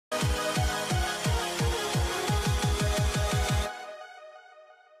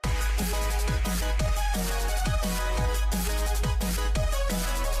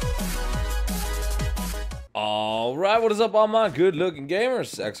Alright, what is up all my good looking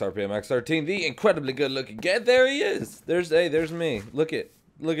gamers? XRPM X13, the incredibly good looking there he is. There's me. Look at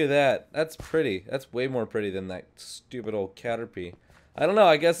that. That's pretty. That's way more pretty than that stupid old Caterpie. I don't know,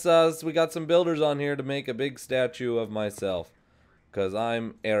 I guess we got some builders on here to make a big statue of myself. Because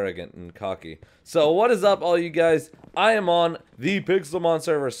I'm arrogant and cocky. So what is up all you guys? I am on the Pixelmon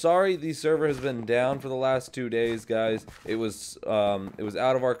server. Sorry the server has been down for the last 2 days, guys. It was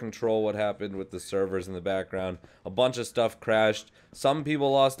out of our control what happened with the servers in the background. A bunch of stuff crashed. Some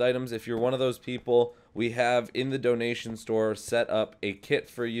people lost items. If you're one of those people, we have in the donation store set up a kit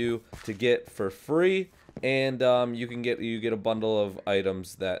for you to get for free. And you get a bundle of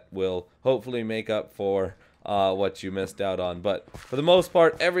items that will hopefully make up for what you missed out on. But for the most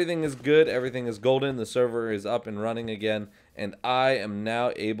part, everything is good, everything is golden, the server is up and running again, and I am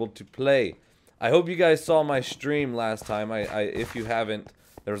now able to play. I hope you guys saw my stream last time. If you haven't,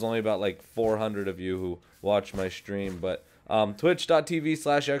 there was only about like 400 of you who watched my stream, but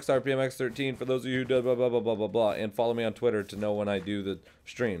twitch.tv/xrpmx13 for those of you who do blah blah blah blah blah blah, and follow me on Twitter to know when I do the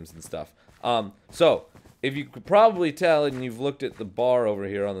streams and stuff. So if you could probably tell, and you've looked at the bar over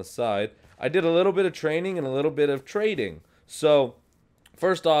here on the side, I did a little bit of training and a little bit of trading. So,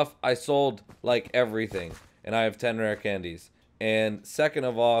 first off, I sold like everything, and I have 10 rare candies. And second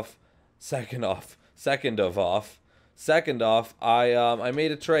off, I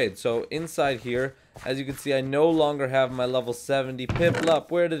made a trade. So inside here, as you can see, I no longer have my level 70 Piplup.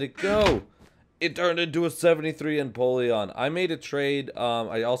 Where did it go? It turned into a 73 Empoleon. I made a trade.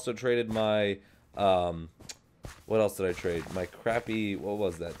 I also traded my what else did I trade? My crappy, what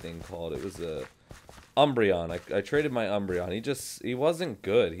was that thing called? It was a Umbreon. I traded my Umbreon. He wasn't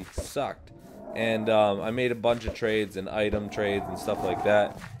good. He sucked. And I made a bunch of trades and item trades and stuff like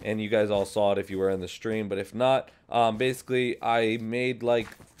that. And you guys all saw it if you were in the stream. But if not, basically I made like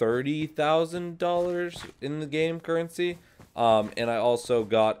 $30,000 in the game currency. And I also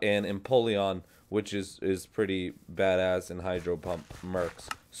got an Empoleon, which is pretty badass, and Hydro Pump Mercs.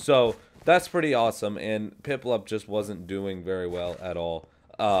 So that's pretty awesome, and Piplup just wasn't doing very well at all.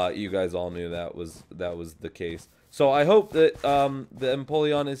 You guys all knew that was the case. So I hope that the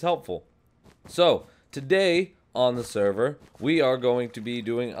Empoleon is helpful. So today on the server, we are going to be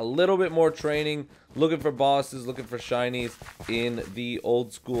doing a little bit more training, looking for bosses, looking for shinies in the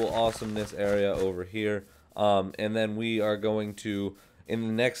old school awesomeness area over here. And then we are going to, in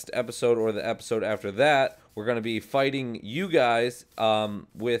the next episode or the episode after that, we're going to be fighting you guys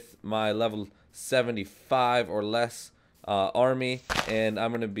with my level 75 or less army. And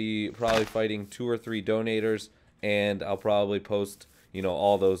I'm going to be probably fighting 2 or 3 donators. And I'll probably post, you know,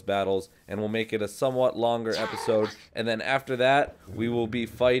 all those battles. And we'll make it a somewhat longer episode. And then after that, we will be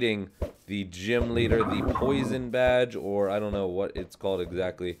fighting the gym leader, the poison badge, or I don't know what it's called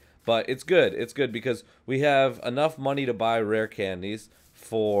exactly. But it's good. It's good because we have enough money to buy rare candies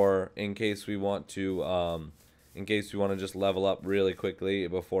for in case we want to just level up really quickly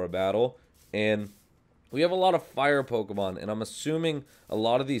before a battle. And we have a lot of fire Pokemon, and I'm assuming a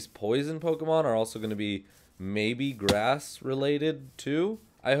lot of these poison Pokemon are also going to be maybe grass related too,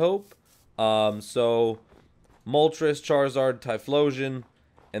 I hope. So Moltres, Charizard, Typhlosion,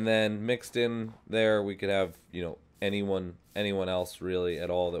 and then mixed in there we could have, you know, anyone else really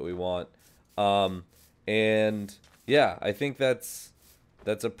at all that we want. And yeah, I think that's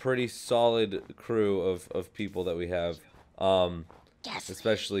a pretty solid crew of people that we have,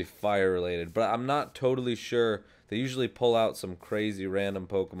 especially fire related. But I'm not totally sure. They usually pull out some crazy random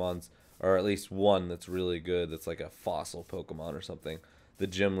Pokemons, or at least one that's really good, that's like a fossil Pokemon or something, the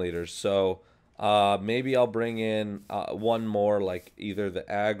gym leaders. So maybe I'll bring in one more, like either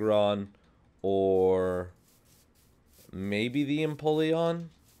the Aggron or maybe the Empoleon.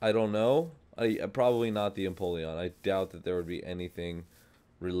 I don't know. Probably not the Empoleon. I doubt that there would be anything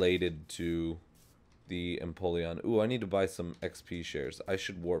related to the Empoleon. Ooh, I need to buy some XP shares. I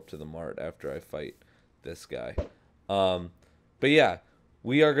should warp to the mart after I fight this guy. But yeah,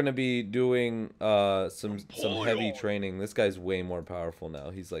 we are going to be doing some heavy training. This guy's way more powerful now.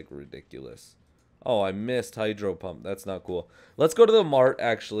 He's like ridiculous. Oh, I missed Hydro Pump. That's not cool. Let's go to the mart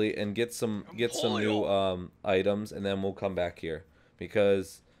actually and get some new items, and then we'll come back here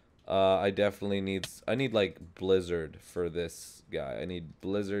because I need like Blizzard for this guy. I need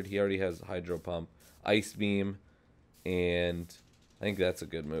Blizzard. He already has Hydro Pump, Ice Beam, and I think that's a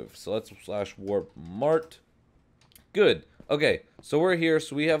good move. So let's /warp mart. Good. Okay, so we're here.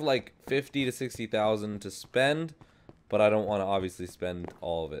 So we have like 50 to 60,000 to spend. But I don't want to obviously spend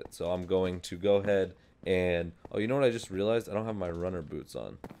all of it. So I'm going to go ahead and... Oh, you know what I just realized? I don't have my runner boots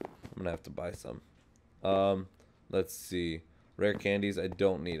on. I'm going to have to buy some. Let's see. Rare candies I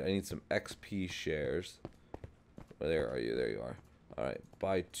don't need. I need some XP shares. There are you. There you are. All right,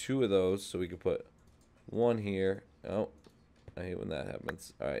 buy 2 of those so we can put 1 here. Oh, I hate when that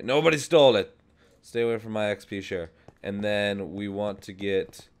happens. All right, nobody stole it. Stay away from my XP share. And then we want to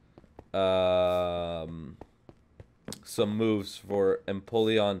get some moves for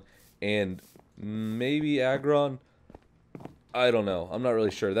Empoleon and maybe Aggron. I don't know. I'm not really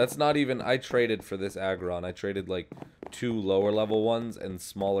sure. That's not even... I traded for this Aggron. I traded like 2 lower level ones and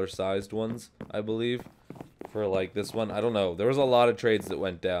smaller sized ones, I believe, for like this one. I don't know. There was a lot of trades that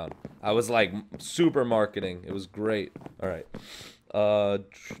went down. I was like super marketing. It was great. All right.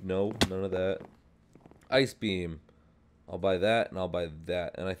 No, none of that. Ice Beam. I'll buy that and I'll buy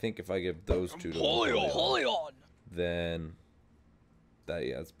that. And I think if I give those 2 to Empoleon, then that,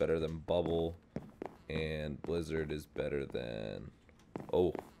 yeah, it's better than Bubble. And Blizzard is better than...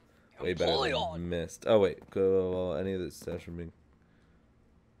 Oh, way better than Mist. Oh, wait. Go any of this stats from me.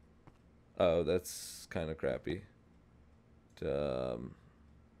 Oh, that's kind of crappy. Okay,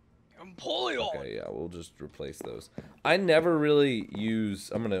 yeah, we'll just replace those. I never really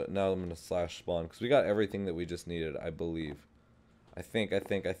use... I'm gonna slash spawn, because we got everything that we just needed, I believe. I think.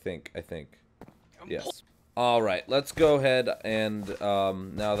 Yes. Alright, let's go ahead and,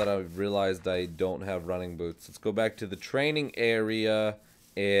 now that I've realized I don't have running boots, let's go back to the training area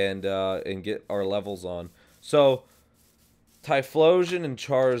and get our levels on. So, Typhlosion and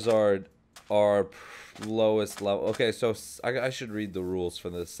Charizard are lowest level. Okay, so I should read the rules for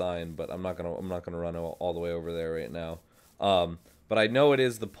this sign, but I'm not gonna run all the way over there right now. But I know it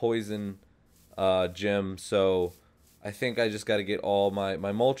is the poison gym, so I think I just gotta get all my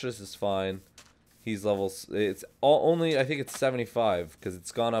Moltres is fine. He's levels. It's only, I think it's 75 because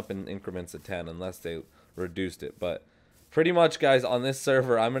it's gone up in increments of 10 unless they reduced it. But pretty much, guys, on this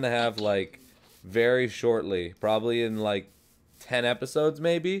server, I'm gonna have like very shortly, probably in like 10 episodes,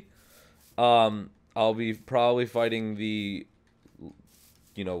 maybe. I'll be probably fighting the,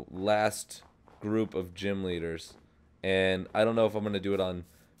 you know, last group of gym leaders, and I don't know if I'm gonna do it on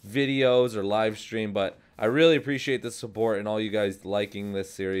videos or live stream, but I really appreciate the support and all you guys liking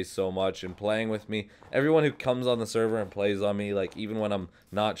this series so much and playing with me. Everyone who comes on the server and plays on me, like even when I'm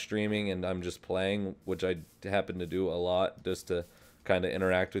not streaming and I'm just playing, which I happen to do a lot just to kind of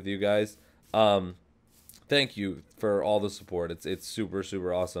interact with you guys. Thank you for all the support. It's super,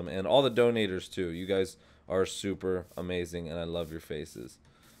 super awesome. And all the donators too. You guys are super amazing and I love your faces.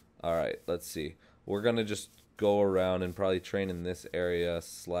 All right, let's see. We're going to just go around and probably train in this area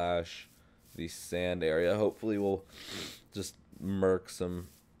 / the sand area. Hopefully we'll just murk some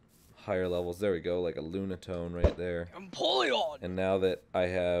higher levels. There we go, like a Lunatone right there. Empoleon! And now that I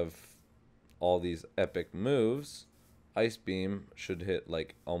have all these epic moves, Ice Beam should hit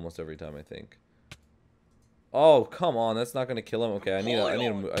like almost every time, I think. Oh, come on, that's not gonna kill him. Okay, I need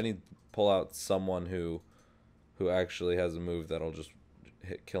to pull out someone who actually has a move that'll just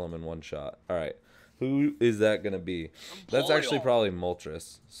kill him in one shot. All right. Who is that gonna be? That's actually probably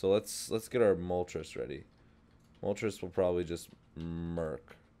Moltres. So let's get our Moltres ready. Moltres will probably just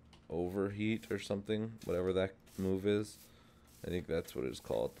murk. Overheat or something. Whatever that move is. I think that's what it's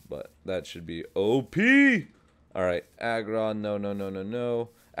called. But that should be OP! Alright, Aggron, no.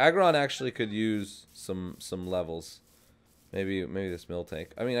 Aggron actually could use some levels. Maybe this Miltank.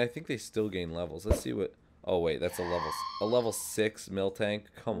 I mean, I think they still gain levels. Let's see what... Oh wait, that's a level 6 Miltank.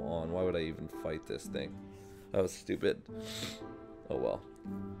 Come on, why would I even fight this thing? That was stupid. Oh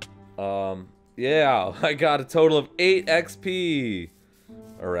well. Yeah, I got a total of 8 XP.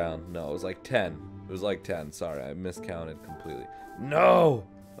 Around. No, it was like 10. It was like 10. Sorry, I miscounted completely. No,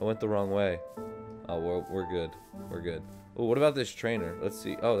 I went the wrong way. Oh, we're good. We're good. Oh, what about this trainer? Let's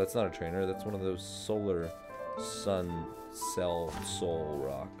see. Oh, that's not a trainer. That's one of those solar sun cell soul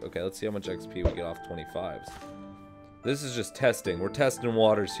rock. Okay, let's see how much XP we get off 25s. This is just testing. We're testing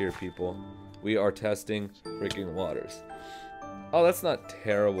waters here, people. We are testing freaking waters. Oh, that's not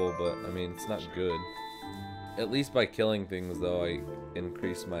terrible, but I mean, it's not good. At least by killing things, though, I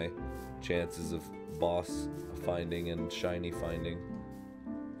increase my chances of boss finding and shiny finding.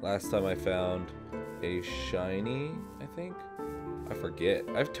 Last time I found a shiny, I think. I forget.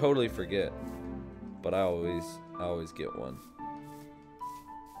 I totally forget. But I always get one.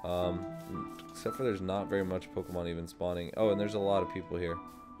 Except for there's not very much Pokemon even spawning. Oh, and there's a lot of people here.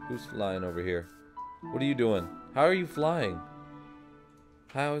 Who's flying over here? What are you doing? How are you flying?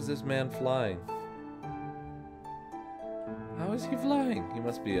 How is this man flying? How is he flying? He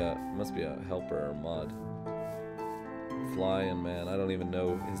must be a helper or mod. Flying man. I don't even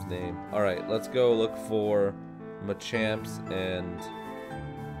know his name. All right, let's go look for Machamps and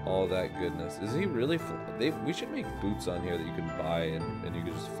all that goodness. Is he really we should make boots on here that you can buy and you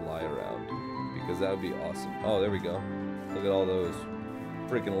can just fly around. It'd because that would be awesome. Oh, there we go. Look at all those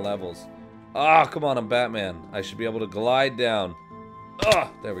freaking levels. Ah, come on, I'm Batman. I should be able to glide down.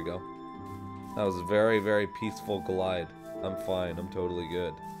 Ah, there we go. That was a very, very peaceful glide. I'm fine. I'm totally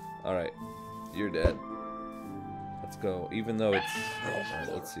good. Alright. You're dead. Let's go. Even though it's...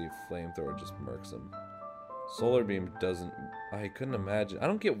 Alright, let's see. Flamethrower just murks him. Solar Beam doesn't... I couldn't imagine. I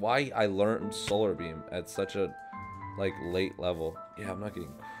don't get why I learned Solar Beam at such a, like, late level. Yeah, I'm not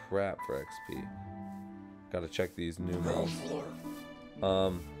getting crap for XP. Gotta check these new moves.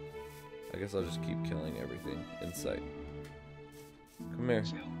 I guess I'll just keep killing everything in sight. Come here.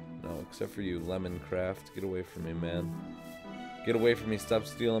 No, except for you, Lemon Craft. Get away from me, man. Get away from me. Stop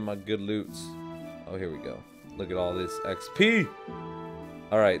stealing my good loots. Oh, here we go. Look at all this XP.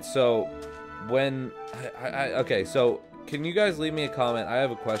 Alright, so when... okay, so can you guys leave me a comment? I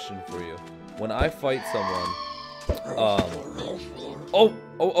have a question for you. When I fight someone... Oh,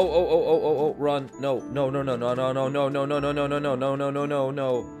 run. No,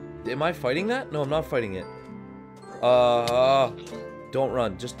 no. Am I fighting that? No, I'm not fighting it. Don't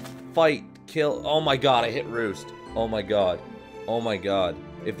run. Just fight. Kill. Oh my god, I hit Roost. Oh my god. Oh my god.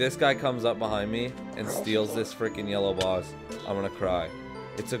 If this guy comes up behind me and steals this freaking yellow boss, I'm gonna cry.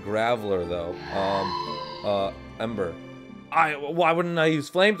 It's a Graveler, though. Ember. Why wouldn't I use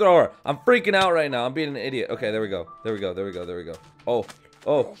Flamethrower? I'm freaking out right now. I'm being an idiot. Okay, there we go. There we go. Oh.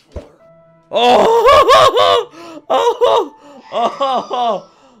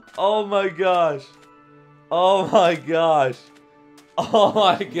 Oh my gosh. Oh my gosh. Oh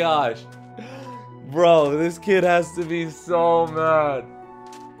my gosh. Bro, this kid has to be so mad.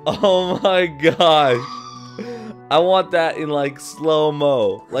 Oh my gosh. I want that in like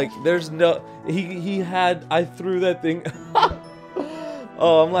slow-mo. Like there's no he had I threw that thing.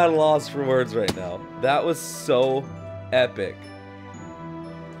 Oh, I'm at a loss for words right now. That was so epic.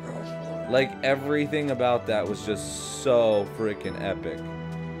 Like everything about that was just so freaking epic.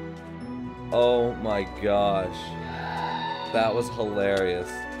 Oh my gosh. That was hilarious.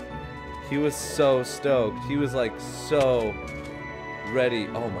 He was so stoked. He was like so ready.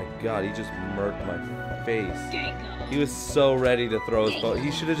 Oh my god, he just murked my face. He was so ready to throw his bow.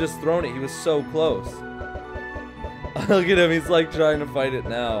 He should have just thrown it. He was so close. Look at him. He's like trying to fight it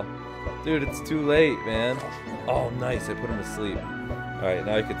now. Dude, it's too late, man. Oh, nice. I put him to sleep. Alright,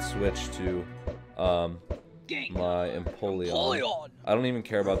 now I could switch to my Empoleon. I don't even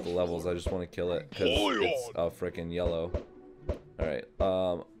care about the levels. I just want to kill it because it's freaking yellow. Alright,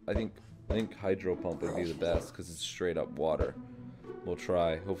 I think Hydro Pump would be the best because it's straight up water. We'll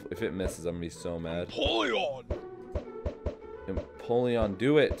try. Hopefully, if it misses, I'm gonna be so mad. Empoleon,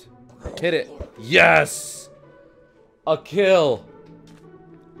 do it! Hit it! Yes! A kill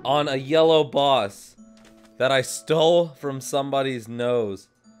on a yellow boss that I stole from somebody's nose.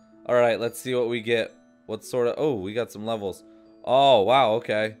 Alright, let's see what we get. What sort of... Oh, we got some levels. Oh, wow,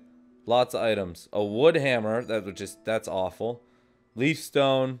 okay. Lots of items. A wood hammer, that's awful. Leaf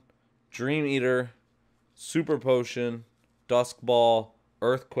stone, Dream Eater, Super Potion, Dusk Ball,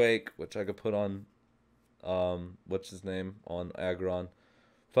 Earthquake, which I could put on, what's his name, on Aggron,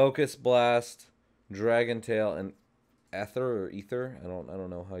 Focus Blast, Dragon Tail, and Ether or Ether. I don't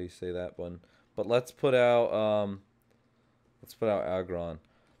know how you say that one, but let's put out Aggron.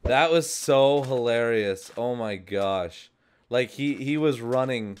 That was so hilarious. Oh my gosh, like he was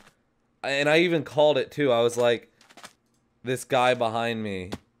running, and I even called it too. I was like, this guy behind me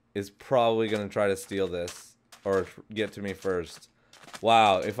is probably gonna try to steal this or get to me first.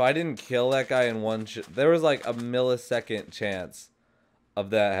 Wow, if I didn't kill that guy in one there was like a millisecond chance of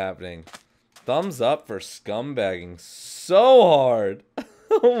that happening. Thumbs up for scumbagging so hard.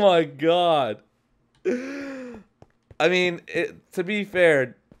 Oh my god. I mean, to be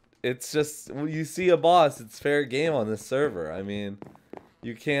fair, it's just, when you see a boss, it's fair game on this server. I mean,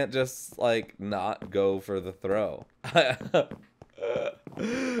 you can't just like not go for the throw.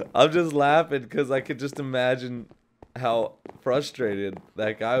 I'm just laughing because I could just imagine how frustrated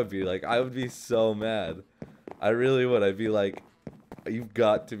that guy would be. Like, I would be so mad. I really would. I'd be like, you've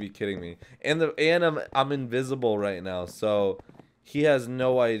got to be kidding me. And I'm invisible right now, so he has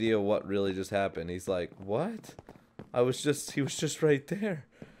no idea what really just happened. He's like, what? He was just right there.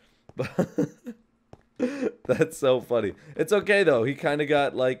 That's so funny. It's okay though. He kind of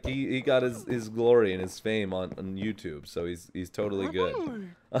got like he got his glory and his fame on YouTube, so he's totally good.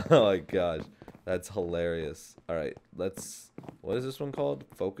 Oh my gosh, that's hilarious. All right, what is this one called?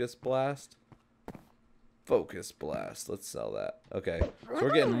 Focus Blast. Focus Blast. Let's sell that. Okay, so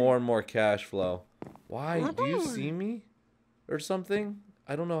we're getting more and more cash flow. Why? Do you see me or something?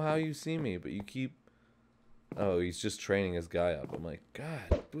 I don't know how you see me, but you keep. Oh, he's just training his guy up. I'm like,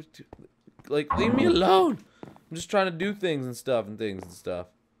 God, Like, leave me alone. I'm just trying to do things and stuff and things and stuff.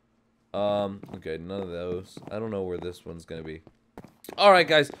 Okay, none of those. I don't know where this one's gonna be. Alright,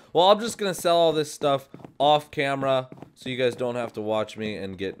 guys. Well, I'm just gonna sell all this stuff off camera so you guys don't have to watch me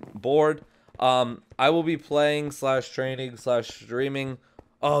and get bored. I will be playing / training / streaming.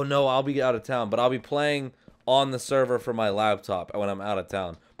 Oh, no, I'll be out of town. But I'll be playing on the server for my laptop when I'm out of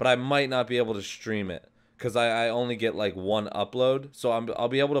town. But I might not be able to stream it because I only get, like, one upload. So I'll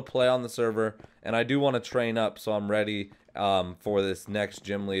be able to play on the server. And I do want to train up so I'm ready for this next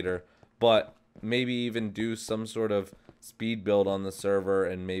gym leader. But maybe even do some sort of speed build on the server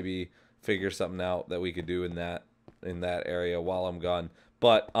and maybe figure something out that we could do in that area while I'm gone.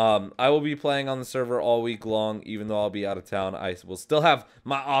 But I will be playing on the server all week long, even though I'll be out of town. I will still have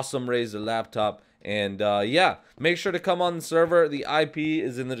my awesome Razer laptop. And yeah, make sure to come on the server. The IP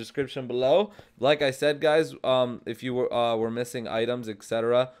is in the description below. Like I said, guys, if you were missing items,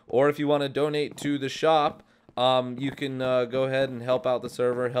 etc., or if you want to donate to the shop, you can go ahead and help out the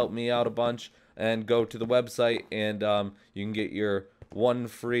server, help me out a bunch, and go to the website, and you can get your one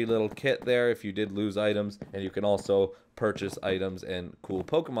free little kit there if you did lose items, and you can also purchase items and cool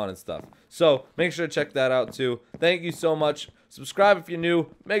Pokemon and stuff. So make sure to check that out too. Thank you so much. Subscribe if you're new.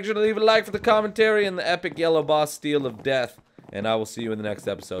 Make sure to leave a like for the commentary and the epic yellow boss steal of death, and I will see you in the next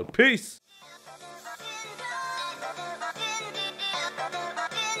episode. Peace!